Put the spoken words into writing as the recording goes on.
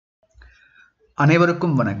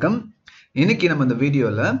அனைவருக்கும் வணக்கம். இன்னைக்கு நம்ம இந்த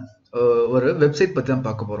வீடியோல ஒரு வெப்சைட் பத்தி தான்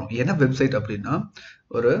பார்க்க போறோம். என்ன வெப்சைட் அப்படின்னா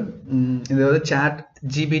ஒரு இது வந்து சாட்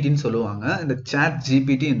ஜிபிடின்னு சொல்லுவாங்க. இந்த சாட்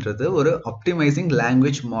ஜிபிடின்றது ஒரு optimising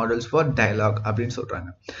language models for dialogue அப்படின்னு சொல்றாங்க.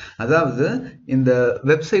 அதாவது இந்த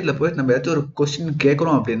வெப்சைட்ல போய் நம்ம ஏதாச்சும் ஒரு கொஸ்டின்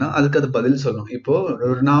கேட்குறோம் அப்படின்னா அதுக்கு அது பதில் சொல்லணும். இப்போ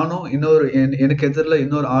நானும் எனக்கு எதிரில்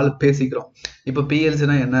இன்னொரு ஆள் பேசிக்கிறோம். இப்போ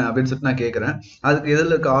பிஎல்சினா என்ன அப்படின்னு சொல்லிட்டு நான் கேட்குறேன். அதுக்கு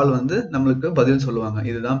எதிரில் இருக்க ஆள் வந்து நம்மளுக்கு பதில் சொல்லுவாங்க.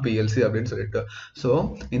 இதுதான் பிஎல்சி அப்படின்னு சொல்லிட்டு. ஸோ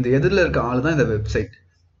இந்த எதிரில் இருக்க ஆள் தான் இந்த வெப்சைட்.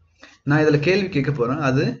 நான் இதில் கேள்வி கேட்க போகிறேன்.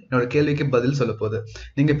 அது என்னோட கேள்விக்கு பதில் சொல்ல போகுது.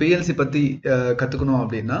 நீங்கள் பிஎல்சி பற்றி கற்றுக்கணும்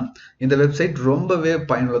அப்படின்னா இந்த வெப்சைட் ரொம்பவே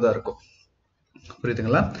பயனுள்ளதாக இருக்கும்.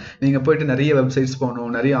 புரியுதுங்களா? நீங்கள் போயிட்டு நிறைய வெப்சைட்ஸ் போகணும்,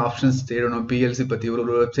 நிறைய ஆப்ஷன்ஸ் தேடணும். பிஎல்சி பற்றி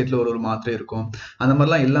ஒரு வெப்சைட்டில் ஒரு மாத்திரை இருக்கும். அந்த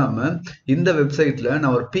மாதிரிலாம் இல்லாமல் இந்த வெப்சைட்டில்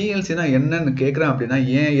நான் ஒரு பிஎல்சினா என்னன்னு கேட்குறேன் அப்படின்னா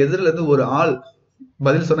என் எதிரிலேருந்து ஒரு ஆள்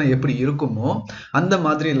பதில் சொன்னா எப்படி இருக்குமோ அந்த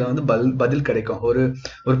மாதிரி இதுல வந்து பதில் கிடைக்கும்.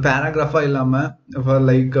 ஒரு பேராகிராஃபா இல்லாம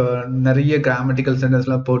லைக் நிறைய கிராமட்டிக்கல் சென்டென்ஸ்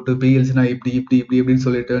எல்லாம் போட்டு பிஎல்சினா இப்படி இப்படி இப்படி இப்படின்னு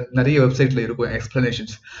சொல்லிட்டு நிறைய வெப்சைட்ல இருக்கும்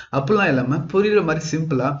எக்ஸ்பிளனேஷன்ஸ். அப்படிலாம் இல்லாம புரியுற மாதிரி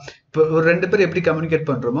சிம்பிளா இப்போ ஒரு ரெண்டு பேர் எப்படி கம்யூனிகேட்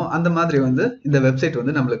பண்றோமோ அந்த மாதிரி வந்து இந்த வெப்சைட்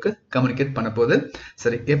வந்து நம்மளுக்கு கம்யூனிகேட் பண்ண போகுது.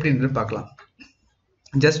 சரி, எப்படின்னு பார்க்கலாம்.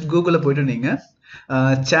 ஜஸ்ட் கூகுளில் போயிட்டு நீங்கள்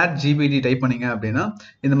சாட் ஜிபிடி டைப் பண்ணீங்க அப்படின்னா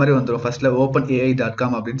இந்த மாதிரி வந்துடும். ஃபர்ஸ்ட்ல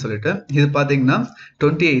openai.com அப்படின்னு சொல்லிட்டு இது பார்த்தீங்கன்னா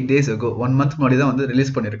 28 days ago 1 month முன்னாடி தான் வந்து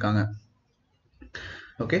ரிலீஸ் பண்ணியிருக்காங்க.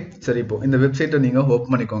 ஓகே, சரி, இப்போ இந்த வெப்சைட்டை நீங்கள்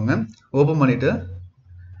ஓப்பன் பண்ணிக்கோங்க. ஓப்பன் பண்ணிட்டு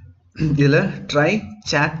இதில் ட்ரை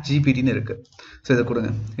சாட் ஜிபிடின்னு இருக்கு. ஸோ இதை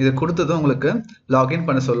கொடுங்க. இதை கொடுத்ததும் உங்களுக்கு லாகின்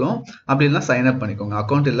பண்ண சொல்லும். அப்படி இல்லைனா சைன் அப் பண்ணிக்கோங்க.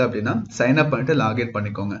 அக்கௌண்ட் இல்லை அப்படின்னா சைன் அப் பண்ணிட்டு லாகின்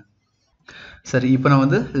பண்ணிக்கோங்க. சரி, இப்போ நான்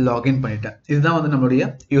வந்து லாகின் பண்ணிட்டேன். இதுதான் வந்து நம்மளுடைய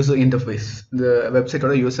யூசர் இன்டர்ஃபேஸ், இந்த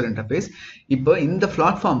வெப்சைட்டோட யூசர் இன்டர்ஃபேஸ். இப்போ இந்த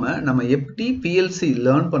பிளாட்ஃபார்மை நம்ம எப்படி பிஎல்சி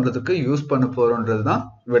லேர்ன் பண்ணுறதுக்கு யூஸ் பண்ண போகிறோன்றது தான்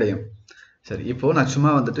விடயம். சரி, இப்போ நான் சும்மா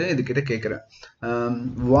வந்துட்டு இதுக்கிட்ட கேட்குறேன்,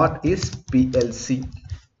 வாட் இஸ் பிஎல்சி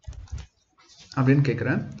அப்படின்னு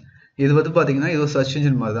கேட்குறேன். இது வந்து பார்த்தீங்கன்னா இது ஒரு சர்ச்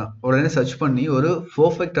இன்ஜின் மாதிரி தான். உடனே சர்ச் பண்ணி ஒரு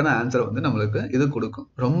பர்ஃபெக்டான ஆன்சரை வந்து நம்மளுக்கு இது கொடுக்கும்.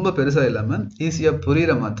 ரொம்ப பெருசாக இல்லாமல் ஈஸியாக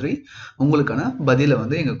புரிகிற மாதிரி உங்களுக்கான பதிலை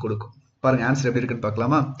வந்து இங்கே கொடுக்கும். பாருங்க ஆன்சர் எப்படி இருக்குன்னு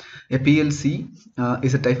பார்க்கலாமா? A PLC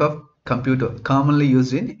is a type of computer commonly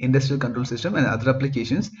used in industrial control system and other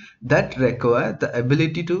applications that require the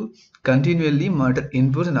ability to continually monitor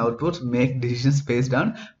inputs and outputs, make decisions based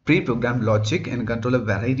on pre-programmed logic and control a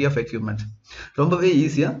variety of equipment. ரொம்பவே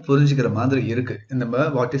ஈஸியாக புரிஞ்சுக்கிற மாதிரி இருக்கு. நம்ம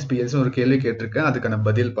what is PLC ஒரு கேள்வி கேட்டிருக்கேன், அதுக்கான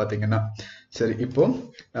பதில் பார்த்தீங்கன்னா. சரி, இப்போ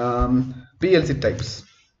பிஎல்சி டைப்ஸ்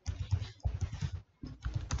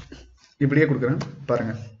இப்படியே கொடுக்குறேன்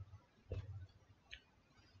பாருங்க.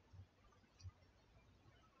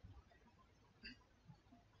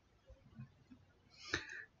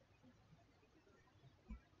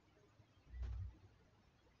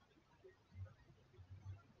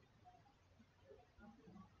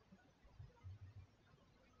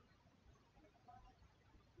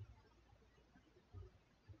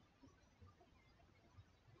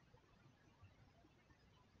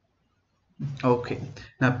 ஓகே,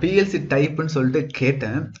 நான் பிஎல்சி டைப்னு சொல்லிட்டு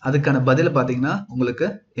கேட்டேன். அதுக்கான பதில பார்த்தீங்கன்னா உங்களுக்கு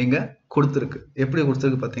எங்க கொடுத்துருக்கு. எப்படி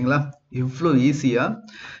கொடுத்துருக்கு பார்த்தீங்களா? இவ்வளோ ஈஸியாக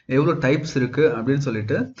எவ்வளோ டைப்ஸ் இருக்கு அப்படின்னு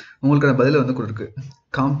சொல்லிட்டு உங்களுக்கான பதில வந்து கொடுத்துருக்கு.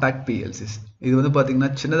 காம்பேக்ட் பிஎல்சிஸ் இது வந்து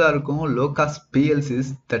பார்த்தீங்கன்னா சின்னதாக இருக்கும். Low cost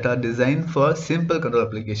PLCs that R design for simple control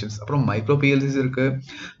applications. அப்புறம் மைக்ரோ பிஎல்சிஸ் இருக்கு,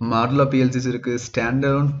 மாடுலர் பிஎல்சிஸ் இருக்கு,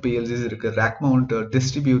 ஸ்டாண்டர்ட் பிஎல்சிஸ் இருக்கு, rack mounted,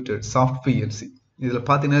 distributed, soft PLC. இதில்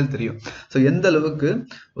பார்த்தீங்கன்னா தெரியும். ஸோ எந்த அளவுக்கு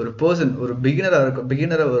ஒரு பர்சன் ஒரு பிகினராக இருக்கும்,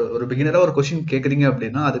 பிகினராக ஒரு கொஸ்டின் கேட்குறீங்க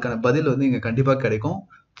அப்படின்னா அதுக்கான பதில் வந்து இங்கே கண்டிப்பாக கிடைக்கும்.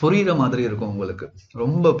 புரியுற மாதிரி இருக்கும் உங்களுக்கு.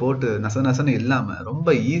 ரொம்ப போட்டு நசன்னு இல்லாமல்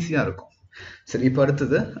ரொம்ப ஈஸியாக இருக்கும். சரி, இப்போ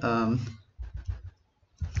அடுத்தது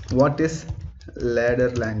what is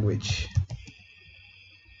ladder language?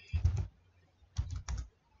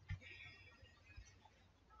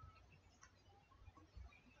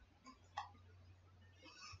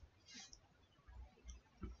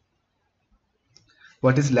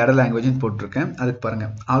 What is ladder லாங்குவேஜ்னு போட்டிருக்கேன். அதுக்கு பாருங்க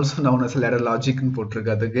ஆல்சோ நவுன் அஸ் லேடர் லாஜிக்னு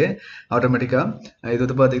போட்டிருக்கு. அதுக்கு ஆட்டோமேட்டிக்காக இது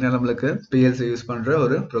வந்து பார்த்தீங்கன்னா நம்மளுக்கு பிஎல்சி யூஸ் பண்ணுற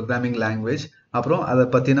ஒரு ப்ரோக்ராமிங் லாங்குவேஜ். அப்புறம் அதை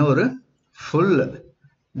பற்றின ஒரு ஃபுல்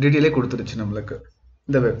டீட்டெயிலே கொடுத்துருச்சு நம்மளுக்கு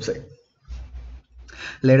இந்த website.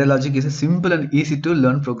 Ladder logic is a simple and easy to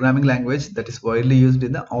learn programming language that is widely used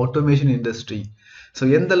in the automation industry. So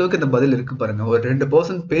எந்த அளவுக்கு இந்த பதில் இருக்கு பாருங்க. ஒரு 2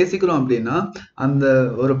 பர்சன் பேசிக்கிறோம் அப்படின்னா அந்த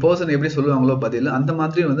ஒரு பர்சன் எப்படி சொல்லுவாங்களோ பதில் அந்த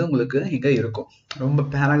மாதிரி வந்து உங்களுக்கு இங்க இருக்கும். ரொம்ப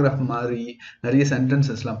பேராகிராஃப் மாதிரி நிறைய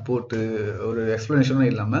சென்டென்சஸ்லாம் போட்டு ஒரு எக்ஸ்பிளனேஷனும்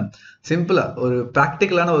இல்லாமல் சிம்பிளா ஒரு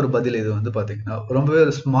ப்ராக்டிக்கலான ஒரு பதில். இது வந்து பார்த்தீங்கன்னா ரொம்பவே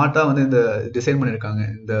ஸ்மார்ட்டாக வந்து இந்த டிசைன் பண்ணியிருக்காங்க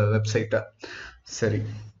இந்த வெப்சைட்டை. சரி,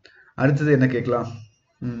 அடுத்தது என்ன கேட்கலாம்?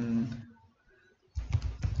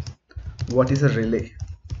 What is a relay?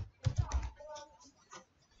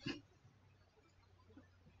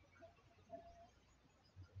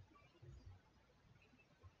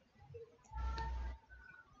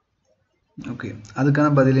 Okay, அதுக்கான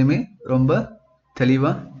பதிலையுமே ரொம்ப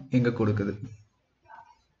தெளிவா இங்க கொடுக்குது.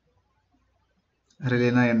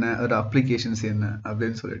 ரிலேனா என்ன, ஒரு அப்ளிகேஷன்ஸ் என்ன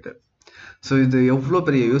அப்படின்னு சொல்லிட்டு. ஸோ இது எவ்வளோ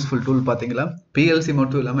பெரிய யூஸ்ஃபுல் டூல் பார்த்தீங்களா? பிஎல்சி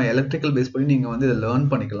மட்டும் இல்லாமல் எலக்ட்ரிக்கல் பேஸ் பண்ணி நீங்கள் வந்து இதை லேர்ன்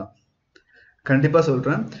பண்ணிக்கலாம். கண்டிப்பாக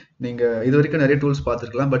சொல்கிறேன், நீங்கள் இது வரைக்கும் நிறைய டூல்ஸ்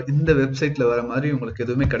பார்த்துருக்கலாம், பட் இந்த வெப்சைட்டில் வர மாதிரி உங்களுக்கு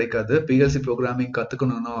எதுவுமே கிடைக்காது. பிஎல்சி ப்ரோக்ராமிங்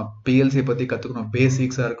கற்றுக்கணும்னா, பிஎல்சி பற்றி கற்றுக்கணும்,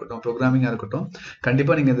 பேசிக்ஸாக இருக்கட்டும், ப்ரோக்ராமிங்காக இருக்கட்டும்,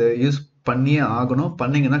 கண்டிப்பாக நீங்கள் இதை யூஸ் பண்ணியே ஆகணும்.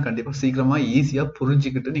 பண்ணீங்கன்னா கண்டிப்பாக சீக்கிரமாக ஈஸியாக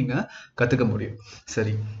புரிஞ்சுக்கிட்டு நீங்கள் கற்றுக்க முடியும்.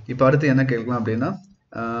 சரி, இப்போ அடுத்து என்ன கேட்கலாம் அப்படின்னா,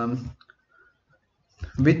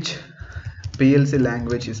 which PLC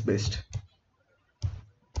language is best?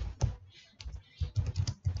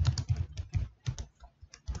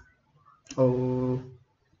 Oh,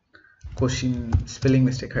 question spelling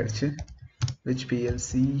mistake ஆயிடுச்சு. which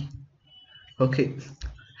PLC? ஓகே,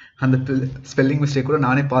 அந்த ஸ்பெல்லிங் மிஸ்டேக் கூட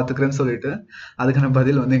நானே பார்த்துக்கிறேன்னு சொல்லிட்டு அதுக்கான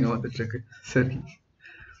பதில் வந்து இங்கே வந்துட்டு இருக்கு. சரி,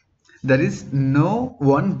 there is no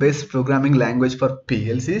one best programming language for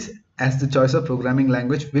PLCs, as the choice of programming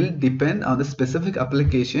language will depend on the specific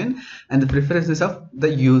application and the preferences of the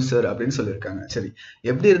user அப்படின்னு சொல்லியிருக்காங்க. சரி,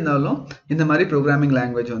 எப்படி இருந்தாலும் இந்த மாதிரி ப்ரோக்ராமிங்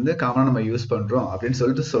லாங்குவேஜ் வந்து காமனாக நம்ம யூஸ் பண்ணுறோம் அப்படின்னு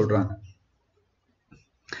சொல்லிட்டு சொல்கிறாங்க.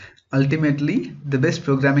 Ultimately, the best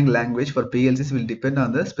programming language for PLCs will depend on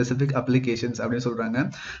the specific applications அப்படின்னு சொல்கிறாங்க.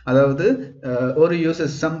 அதாவது ஒரு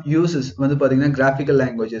some uses வந்து பார்த்தீங்கன்னா graphical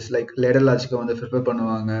languages like ladder logic வந்து ப்ரிப்பேர்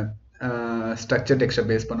பண்ணுவாங்க ஸ்ட்ரக்சர் டெக்ஸ்டை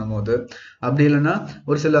பேஸ் பண்ணும்போது. அப்படி இல்லைன்னா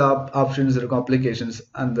ஒரு சில ஆப்ஷன்ஸ் இருக்கும், அப்ளிகேஷன்ஸ்,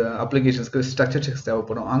 அந்த அப்ளிகேஷன்ஸ்க்கு ஸ்ட்ரக்சர் டெக்ஸ்ட்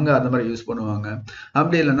தேவைப்படும், அங்கே அந்த மாதிரி யூஸ் பண்ணுவாங்க.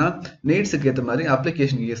 அப்படி இல்லைன்னா நீட்ஸுக்கு ஏற்ற மாதிரி,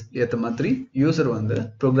 அப்ளிகேஷனுக்கு ஏற்ற மாதிரி யூசர் வந்து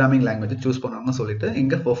ப்ரோக்ராமிங் லாங்குவேஜை சூஸ் பண்ணுவாங்கன்னு சொல்லிட்டு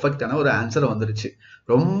இங்கே பர்ஃபெக்டான ஒரு ஆன்சர் வந்துருச்சு.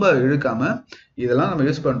 ரொம்ப இழுக்காமல் இதெல்லாம் நம்ம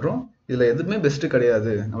யூஸ் பண்ணுறோம், இதில் எதுவுமே பெஸ்ட்டு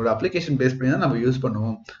கிடையாது, நம்மளோட அப்ளிகேஷன் பேஸ் பண்ணி தான் நம்ம யூஸ்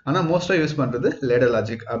பண்ணுவோம், ஆனால் மோஸ்ட்டாக யூஸ் பண்ணுறது லேடர்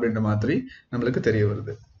லாஜிக் அப்படின்ற மாதிரி நம்மளுக்கு தெரிய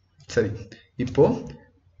வருது. சரி, இப்போது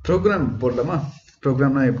ப்ரோக்ராம் போடலாமா?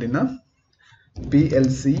 ப்ரோக்ராம்னா எப்படின்னா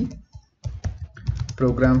PLC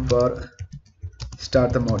program for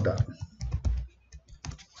start the motor.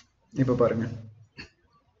 இப்போ பாருங்க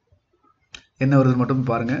என்ன வருது மட்டும்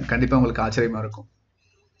பாருங்க, கண்டிப்பா உங்களுக்கு ஆச்சரியமா இருக்கும்.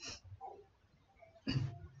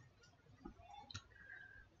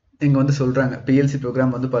 இங்க வந்து சொல்றாங்க PLC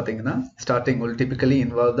ப்ரோக்ராம் வந்து பாத்தீங்கன்னா starting will typically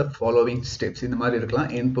involve the following steps. இந்த மாதிரி இருக்கலாம்,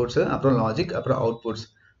 இன்புட்ஸ், அப்புறம் லாஜிக், அப்புறம் அவுட்புட்ஸ்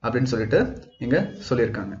அப்படின்னு சொல்லிட்டு இங்க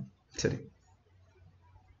சொல்லியிருக்காங்க. சரி,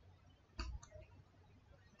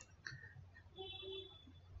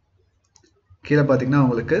 கீழே பார்த்தீங்கன்னா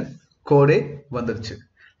உங்களுக்கு கோடே வந்துருச்சு.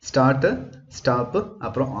 ஸ்டார்ட், ஸ்டாப்,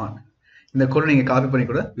 அப்புறம் ஆன். இந்த கோடை நீங்கள் காப்பி பண்ணி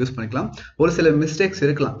கூட யூஸ் பண்ணிக்கலாம். ஒரு சில மிஸ்டேக்ஸ்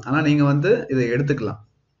இருக்கலாம், ஆனால் நீங்கள் வந்து இதை எடுத்துக்கலாம்.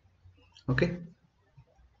 ஓகே,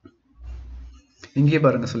 இங்கே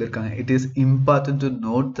பாருங்க சொல்லியிருக்காங்க, it is important to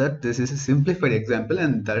note that this is a simplified example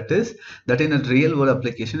and that in a real world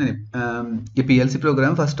application a PLC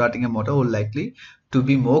program for starting a motor will likely to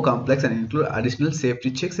be more complex and include additional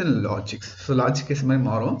safety checks and logics. So logic case மாதிரி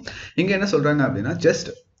மாறும். இங்கே என்ன சொல்கிறாங்க அப்படின்னா, just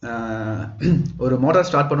ஒரு motor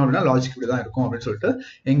start பண்ணோம் அப்படின்னா logic இப்படி தான் இருக்கும் அப்படின்னு சொல்லிட்டு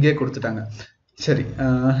எங்கேயே கொடுத்துட்டாங்க. சரி,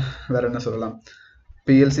 வேற என்ன சொல்லலாம்?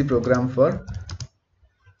 PLC program for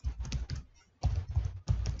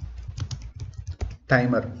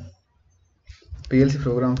timer, PLC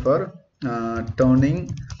program for turning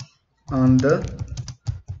on the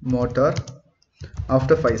motor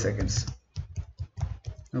after 5 seconds.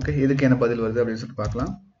 Okay, இதுக்கு என்ன பதில் வருது அப்படின்னு சொல்லிட்டு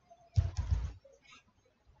பார்க்கலாம்.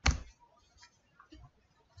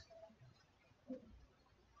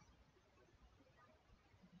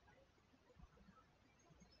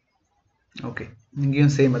 ஓகே,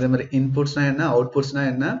 இங்கேயும் சேம் அதே மாதிரி இன்புட்ஸ்னா என்ன, அவுட்புட்ஸ்னா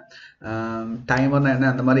என்ன, டைமர்னா என்ன,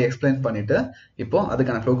 அந்த மாதிரி எக்ஸ்பிளைன் பண்ணிட்டு இப்போ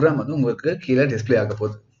அதுக்கான ப்ரோக்ராம் வந்து உங்களுக்கு கீழே டிஸ்பிளே ஆக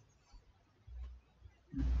போகுது.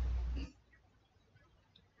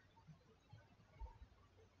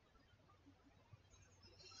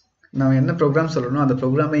 நான் என்ன ப்ரோக்ராம் சொல்லணும் அந்த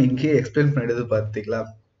ப்ரோக்ராமை இங்கேயே எக்ஸ்பிளைன் பண்ணிடுது பார்த்தீங்களா?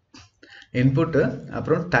 இன்புட்,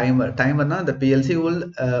 அப்புறம் timer. டைமர்னா the PLC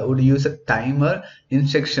would use a timer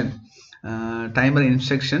instruction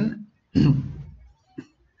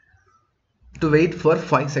to wait for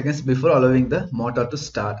 5 seconds before allowing the motor to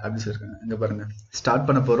start அப்படின்னு சொல்லியிருக்காங்க. இங்க பாருங்க, ஸ்டார்ட்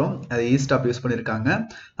பண்ண போறோம், அது ஸ்டாப் யூஸ் பண்ணியிருக்காங்க,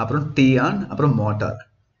 அப்புறம் டி ஆன், அப்புறம் மோட்டார்.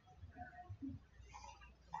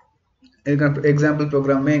 இதுக்கான எக்ஸாம்பிள்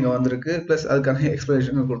ப்ரோக்ராமே இங்க வந்திருக்கு, பிளஸ் அதுக்கான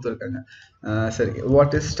எக்ஸ்பிளனேஷன் கொடுத்துருக்காங்க. சரி,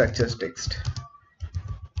 வாட் இஸ் ஸ்ட்ரக்சர் டெக்ஸ்ட்?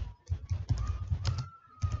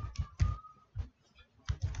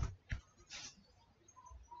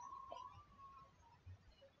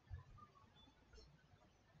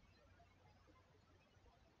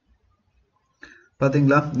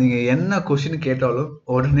 பாத்தீங்களா, நீங்க என்ன கொஸ்டின் கேட்டாலும்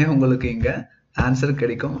உடனே உங்களுக்கு இங்க ஆன்சர்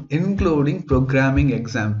கிடைக்கும், இன்க்ளூடிங் ப்ரோக்ராமிங்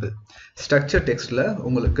எக்ஸாம்பிள். ஸ்ட்ரக்சர் டெக்ஸ்ட்ல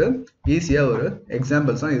உங்களுக்கு ஈஸியா ஒரு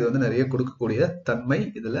எக்ஸாம்பிள்ஸ் தான் இது வந்து நிறைய கொடுக்கக்கூடிய தன்மை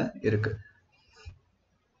இதுல இருக்கு.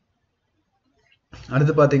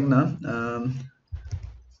 அடுத்து பாத்தீங்கன்னா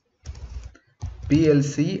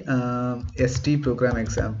PLC ST ப்ரோக்ராம்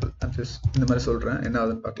எக்ஸாம்பிள் இந்த மாதிரி சொல்றேன், என்ன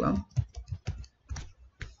ஆகுதுன்னு பார்க்கலாம்.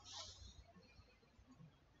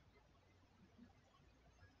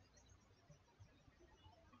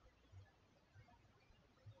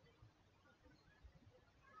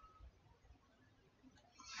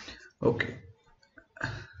 ஓகே,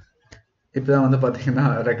 இப்போதான் வந்து பார்த்தீங்கன்னா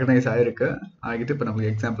ரெக்கக்னைஸ் ஆகிட்டு இப்போ நமக்கு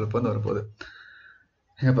எக்ஸாம்பிள் இப்போ வந்து வரப்போகுது.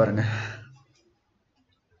 எங்க பாருங்க,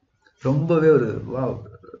 ரொம்பவே ஒரு வாவ்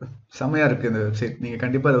செமையா இருக்கு இந்த வெப்சைட். நீங்க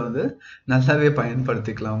கண்டிப்பா அதை வந்து நல்லாவே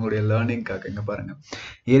பயன்படுத்திக்கலாம் உங்களுடைய லேர்னிங்காக. இங்க பாருங்க,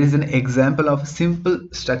 here is an example of a simple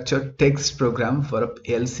structured text program for a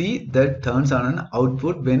PLC that turns on an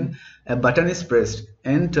output when a button is pressed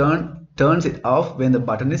and turns it off when the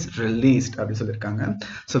button is released அப்படி சொல்லியிருக்காங்க.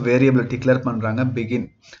 So variable declare பண்றாங்க. Begin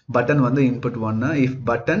button வந்து input 1, if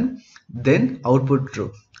button then output true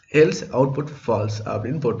else output false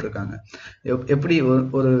அப்படின்னு போட்டிருக்காங்க. எப்படி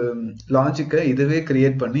ஒரு லாஜிக்கை இதுவே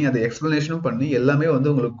கிரியேட் பண்ணி அதை எக்ஸ்பிளனேஷனும் பண்ணி எல்லாமே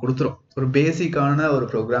வந்து உங்களுக்கு கொடுத்துரும். ஒரு பேசிக்கான ஒரு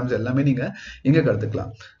ப்ரோக்ராம்ஸ் எல்லாமே நீங்க இங்க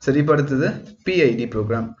கற்றுக்கலாம். சரி, இப்போ அடுத்தது PID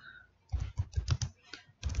program,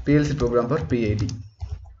 PLC program for PID.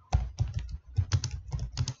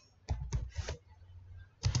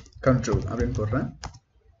 Control அப்படின்னு போடுறேன்.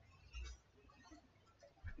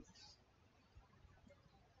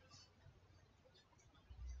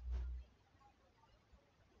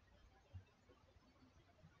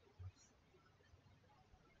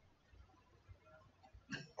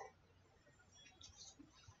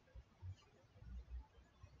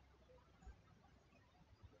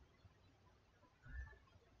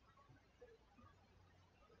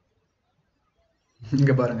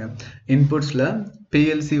 இங்க பாருங்க, இன்புட்ஸ்ல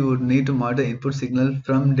PLC would need to monitor input signal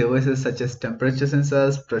from devices such as temperature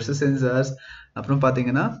sensors, pressure sensors, அப்புறம்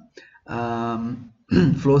பாத்தீங்கன்னா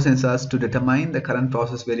flow sensors to determine the current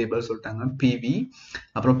process variable சொல்லிட்டாங்க, PV,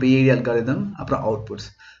 அப்புறம் PID algorithm, அப்புறம் outputs.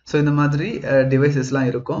 So இந்த மாதிரி டிவைசஸ்லாம்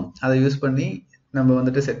இருக்கும். அதை யூஸ் பண்ணி நம்ம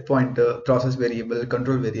வந்துட்டு set point, process variable,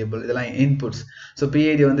 control variable, இதெல்லாம் இன்புட்ஸ். ஸோ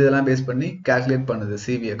PID வந்து இதெல்லாம் பேஸ் பண்ணி கால்குலேட் பண்ணுது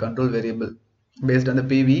CV, கண்ட்ரோல் வேரியபிள் பேஸ்ட் வந்து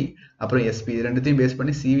PV அப்புறம் SP ரெண்டுத்தையும் பேஸ்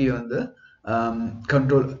பண்ணி CV வந்து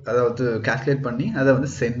கண்ட்ரோல், அதாவது கால்குலேட் பண்ணி அதை வந்து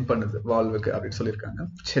சென்ட் பண்ணுது வால்வுக்கு அப்படின்னு சொல்லியிருக்காங்க.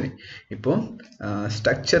 சரி, இப்போ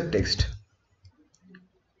structure text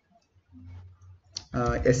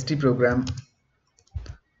ST program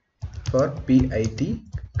for PID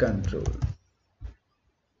control,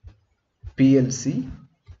 PLC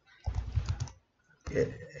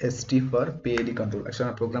ST for PID control. ஆக்சுவலாக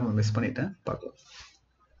நான் ப்ரோக்ராம் மிஸ் பண்ணிட்டேன், பார்க்கலாம்.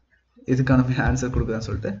 இதுக்கான ஆன்சர் கொடுக்குதான்னு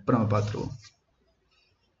சொல்லிட்டு இப்போ நம்ம பார்த்துருவோம்.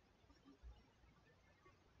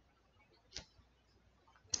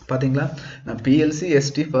 பார்த்தீங்களா, நான் PLC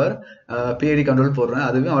ST for PID control போடுறேன்,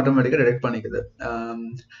 அதுவே ஆட்டோமேட்டிக்காக detect பண்ணிக்குது.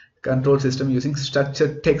 Control system using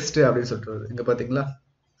structure text அப்படின்னு சொல்றது. இங்க பார்த்தீங்களா,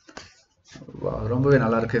 ரொம்பவே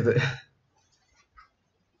நல்லா இருக்கு இது.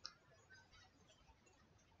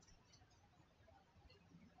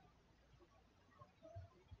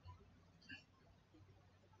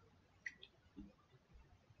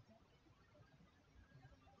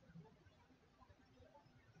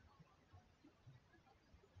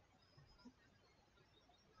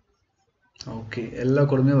 ஓகே, எல்லா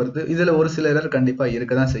கோடுமே வருது. இதுல ஒரு சில எரர் கண்டிப்பா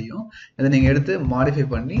இருக்க தான் செய்யும். இதை நீங்க எடுத்து மாடிஃபை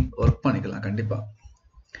பண்ணி ஒர்க் பண்ணிக்கலாம் கண்டிப்பா.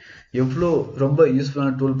 எவ்வளோ ரொம்ப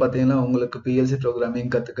யூஸ்ஃபுல்லான டூல் பார்த்தீங்கன்னா, உங்களுக்கு PLC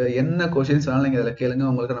ப்ரோக்ராமிங் கற்றுக்க என்ன கொஷின்ஸ் வேணாலும் நீங்கள் இதில் கேளுங்க,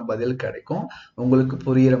 உங்களுக்கு நான் பதில் கிடைக்கும் உங்களுக்கு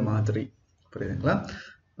புரிகிற மாதிரி. புரியுதுங்களா?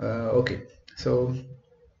 Okay, so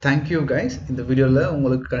thank you guys. இந்த வீடியோவில்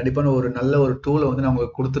உங்களுக்கு கண்டிப்பான ஒரு நல்ல ஒரு டூலை வந்து நான்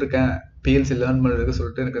உங்களுக்கு கொடுத்துருக்கேன், PLC லேர்ன் பண்ணுறதுக்கு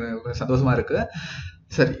சொல்லிட்டு எனக்கு சந்தோஷமாக இருக்குது.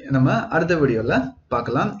 சரி, நம்ம அடுத்த வீடியோவில்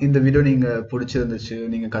பார்க்கலாம். இந்த வீடியோ நீங்கள் பிடிச்சிருந்துச்சு,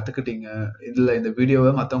 நீங்கள் கற்றுக்கிட்டீங்க, இதில் இந்த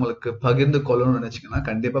வீடியோவை மற்றவங்களுக்கு பகிர்ந்து கொள்ளணும்னு நினச்சிங்கன்னா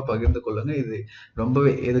கண்டிப்பாக பகிர்ந்து கொள்ளுங்க. இது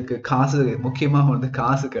ரொம்பவே இதுக்கு காசு, முக்கியமாக வந்து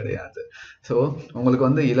காசு கிடையாது. ஸோ உங்களுக்கு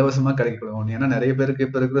வந்து இலவசமாக கிடைக்கணும். ஏன்னா நிறைய பேருக்கு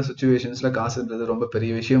இப்போ இருக்கிற சுச்சுவேஷன்ஸில் காசுன்றது ரொம்ப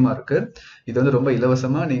பெரிய விஷயமா இருக்குது. இது வந்து ரொம்ப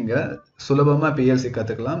இலவசமாக நீங்கள் சுலபமாக PLC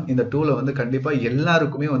கற்றுக்கலாம். இந்த டூலை வந்து கண்டிப்பாக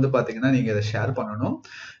எல்லாருக்குமே வந்து பார்த்தீங்கன்னா நீங்கள் இதை ஷேர் பண்ணணும்.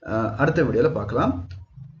 அடுத்த வீடியோவில் பார்க்கலாம்.